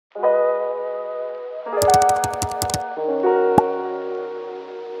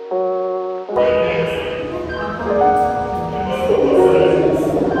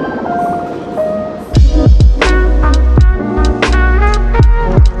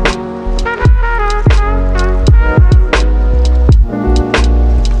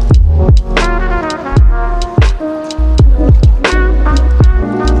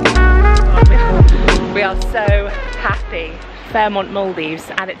Fairmont, Maldives.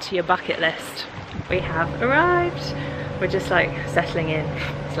 Add it to your bucket list. We have arrived. We're just like settling in,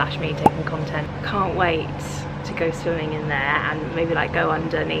 / me taking content. Can't wait to go swimming in there and maybe like go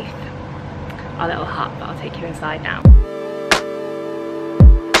underneath our little hut, but I'll take you inside now.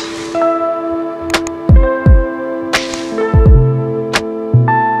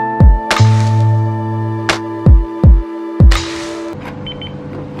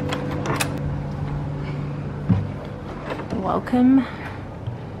 Welcome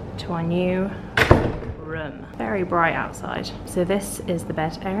to our new room. Very bright outside. So this is the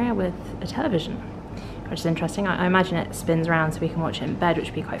bed area with a television, which is interesting. I imagine it spins around so we can watch it in bed, which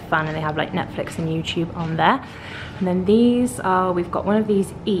would be quite fun, and they have like Netflix and YouTube on there. And then these are, we've got one of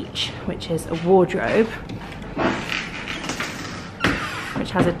these each, which is a wardrobe,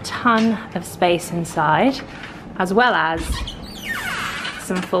 which has a ton of space inside, as well as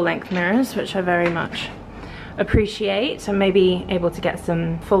some full-length mirrors, which I very much appreciate. So maybe able to get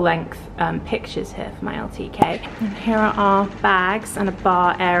some full-length pictures here for my LTK. And here are our bags and a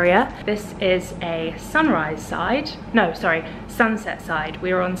bar area. This is a sunrise side. No, sorry, sunset side.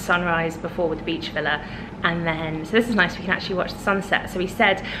 We were on sunrise before with the beach villa, and then, so this is nice, we can actually watch the sunset. So we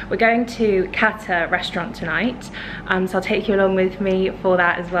said we're going to Kata restaurant tonight, so I'll take you along with me for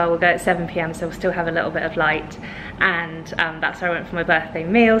that as well. We'll go at 7 p.m, so we'll still have a little bit of light, and that's where I went for my birthday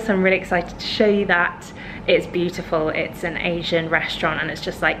meal, so I'm really excited to show you that. It's beautiful. It's an Asian restaurant, and it's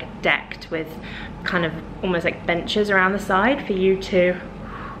just like decked with kind of almost like benches around the side for you to,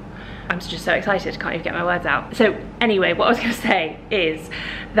 I'm just so excited, can't even get my words out. So anyway, what I was going to say is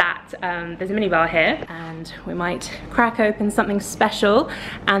that there's a mini bar here, and we might crack open something special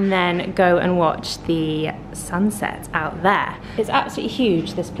and then go and watch the sunset out there. It's absolutely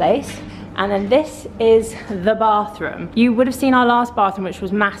huge, this place. And then this is the bathroom. You would have seen our last bathroom, which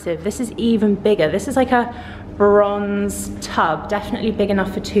was massive. This is even bigger. This is like a bronze tub, definitely big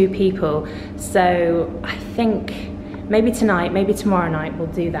enough for 2 people. So I think maybe tonight, maybe tomorrow night we'll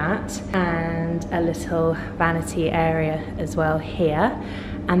do that. And a little vanity area as well here.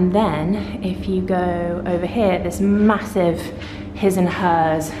 And then if you go over here, this massive his and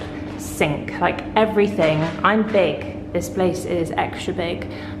hers sink, like everything. I'm big, this place is extra big.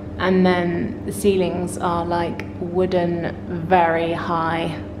 And then the ceilings are like wooden, very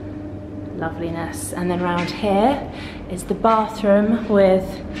high loveliness. And then around here is the bathroom with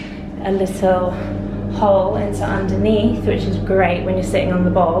a little hole into underneath, which is great when you're sitting on the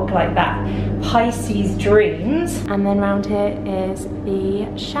bog like that. Pisces dreams. And then around here is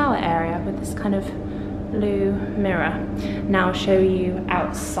the shower area with this kind of blue mirror. Now I'll show you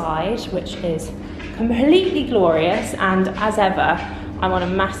outside, which is completely glorious, and as ever, I'm on a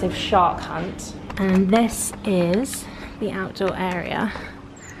massive shark hunt. And this is the outdoor area.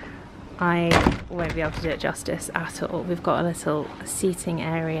 I won't be able to do it justice at all. We've got a little seating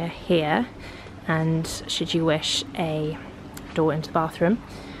area here, and should you wish, a door into the bathroom.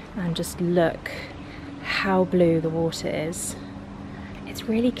 And just look how blue the water is. It's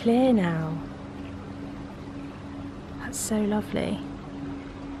really clear now. That's so lovely.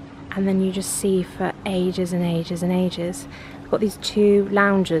 And then you just see for ages and ages and ages. Got these 2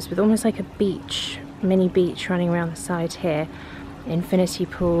 lounges with almost like a beach, mini beach running around the side here, infinity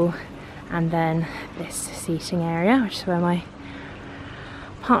pool, and then this seating area, which is where my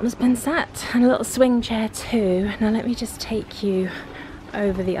partner's been sat, and a little swing chair too. Now let me just take you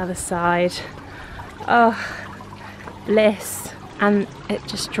over the other side. Oh, bliss. And it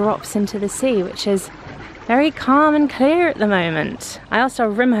just drops into the sea, which is very calm and clear at the moment. I asked our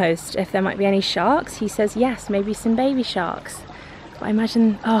room host if there might be any sharks. He says yes, maybe some baby sharks. But I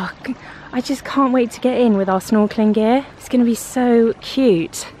imagine, oh, I just can't wait to get in with our snorkeling gear. It's gonna be so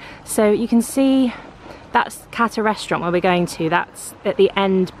cute. So you can see that's Kata restaurant where we're going to. That's at the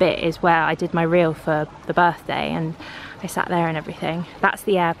end bit is where I did my reel for the birthday, and I sat there and everything. That's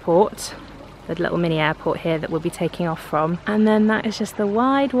the airport. The little mini airport here that we'll be taking off from. And then that is just the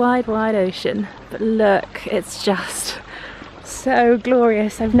wide, wide, wide ocean. But look, it's just so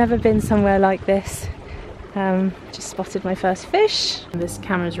glorious. I've never been somewhere like this. Just spotted my first fish. This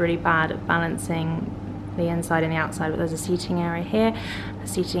camera's really bad at balancing the inside and the outside, but there's a seating area here, a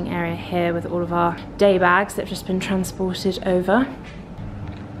seating area here with all of our day bags that have just been transported over.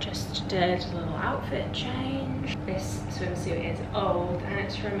 Just did a little outfit change. This swimsuit is old and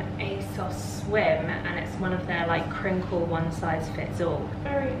it's from ASOS Swim, and it's one of their like crinkle one size fits all.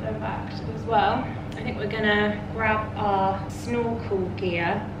 Very low backed as well. I think we're gonna grab our snorkel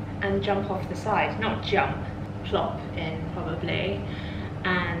gear and jump off the side. Not jump, plop in probably.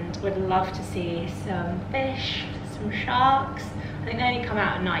 And would love to see some fish, some sharks. I think they only come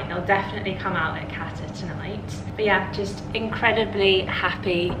out at night. They'll definitely come out at Kata tonight. But yeah, just incredibly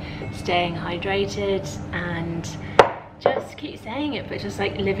happy, staying hydrated, and just keep saying it, but just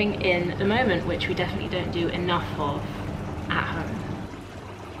like living in the moment, which we definitely don't do enough of at home.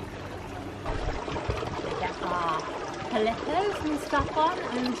 Get our palettas and stuff on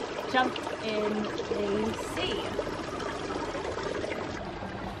and jump in the sea.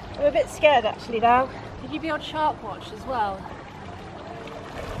 I'm a bit scared actually now. Could you be on shark watch as well?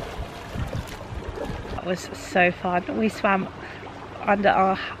 That was so fun. We swam under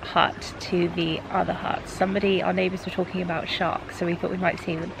our hut to the other hut. Our neighbours were talking about sharks, so we thought we might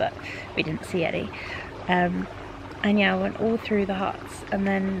see them, but we didn't see any. And yeah, I went all through the huts, and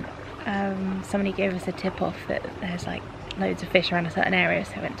then somebody gave us a tip off that there's like loads of fish around a certain area,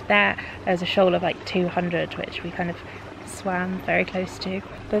 so I went to there. There's a shoal of like 200, which we kind of swam very close to.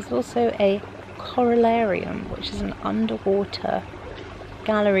 There's also a corallarium, which is an underwater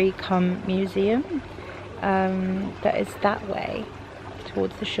gallery cum museum that is that way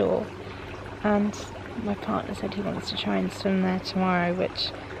towards the shore, and my partner said he wants to try and swim there tomorrow,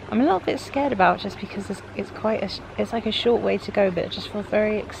 which I'm a little bit scared about, just because it's like a short way to go, but it just feels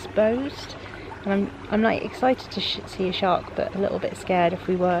very exposed, and I'm like excited to see a shark, but a little bit scared if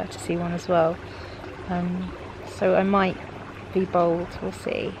we were to see one as well. So I might be bold, we'll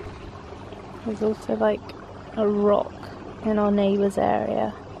see. There's also like a rock in our neighbour's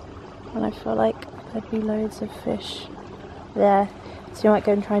area, and I feel like there'd be loads of fish there, so you might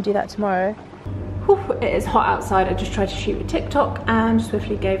go and try and do that tomorrow. Whew, it is hot outside. I just tried to shoot a TikTok and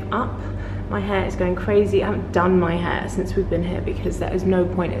swiftly gave up. My hair is going crazy. I haven't done my hair since we've been here because there is no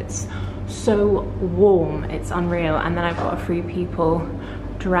point. It's so warm, it's unreal. And then I've got a Free People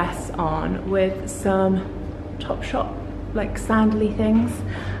dress on with some Topshop like sandally things.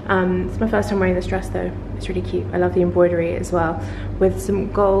 It's my first time wearing this dress though. It's really cute. I love the embroidery as well, with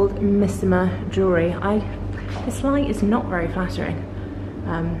some gold Missima jewellery. This light is not very flattering.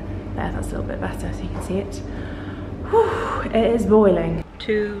 There, that's a little bit better so you can see it. Whew, it is boiling.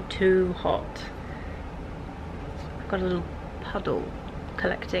 Too hot. I've got a little puddle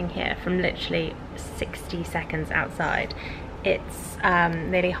collecting here from literally 60 seconds outside. It's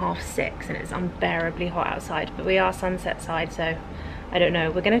nearly 6:30 and it's unbearably hot outside, but we are sunset side, so I don't know.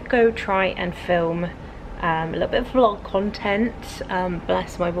 We're gonna go try and film a little bit of vlog content,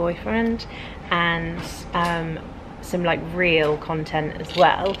 bless my boyfriend, and some like real content as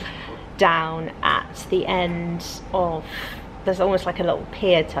well down at the end of, there's almost like a little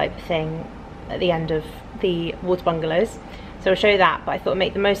pier type thing at the end of the water bungalows, so I'll show you that. But I thought it'd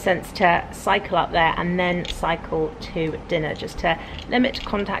make the most sense to cycle up there and then cycle to dinner, just to limit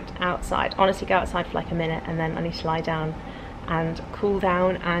contact outside. Honestly, go outside for like a minute and then I need to lie down and cool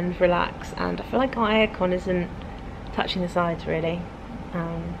down and relax, and I feel like our aircon isn't touching the sides really,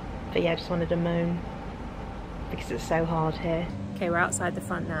 but yeah, I just wanted to moan because it's so hard here. Okay, we're outside the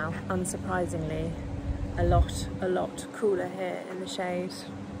front now. Unsurprisingly, a lot cooler here in the shade.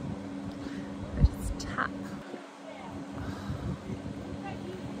 I just tap.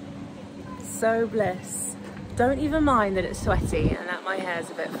 So bliss. Don't even mind that it's sweaty and that my hair's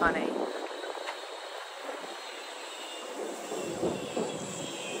a bit funny.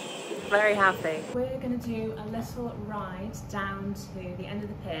 Very happy. We're gonna do a little ride down to the end of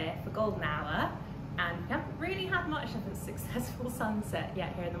the pier for golden hour, and we haven't really had much of a successful sunset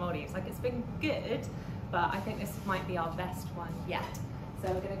yet here in the Maldives. Like, it's been good, but I think this might be our best one yet.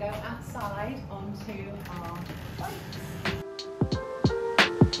 So we're gonna go outside onto our boat.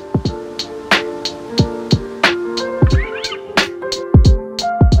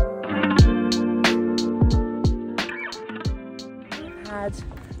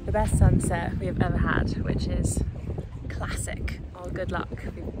 The best sunset we have ever had, which is classic. Oh, good luck.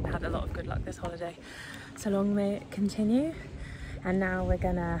 We've had a lot of good luck this holiday. So long may it continue. And now we're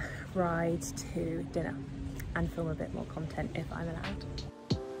gonna ride to dinner and film a bit more content if I'm allowed.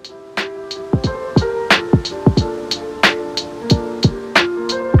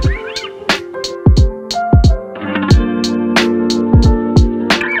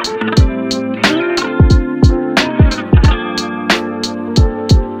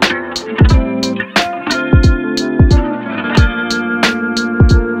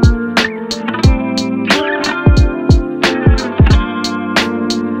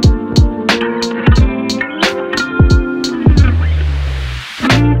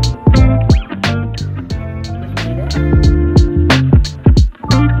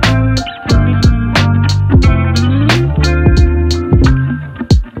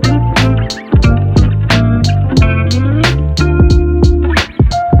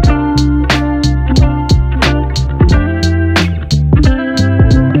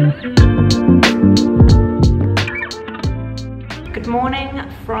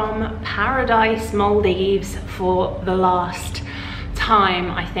 vlogging from Paradise, Maldives for the last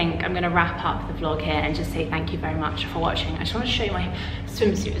time. I think I'm going to wrap up the vlog here and just say thank you very much for watching. I just want to show you my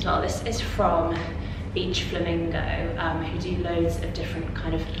swimsuit as well. This is from Beach Flamingo, who do loads of different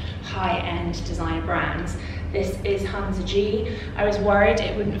kind of high-end designer brands. This is Hansa G. I was worried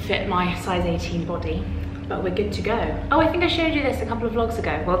it wouldn't fit my size 18 body, but we're good to go. Oh, I think I showed you this a couple of vlogs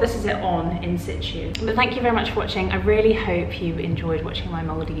ago. Well, this is it on in situ. But thank you very much for watching. I really hope you enjoyed watching my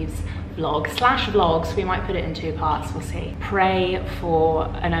Maldives vlog slash vlogs. We might put it in 2 parts, we'll see. Pray for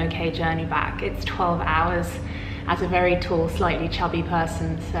an okay journey back. It's 12 hours as a very tall, slightly chubby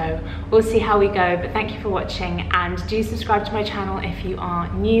person, so we'll see how we go. But thank you for watching, and do subscribe to my channel if you are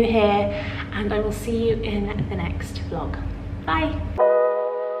new here, and I will see you in the next vlog. Bye.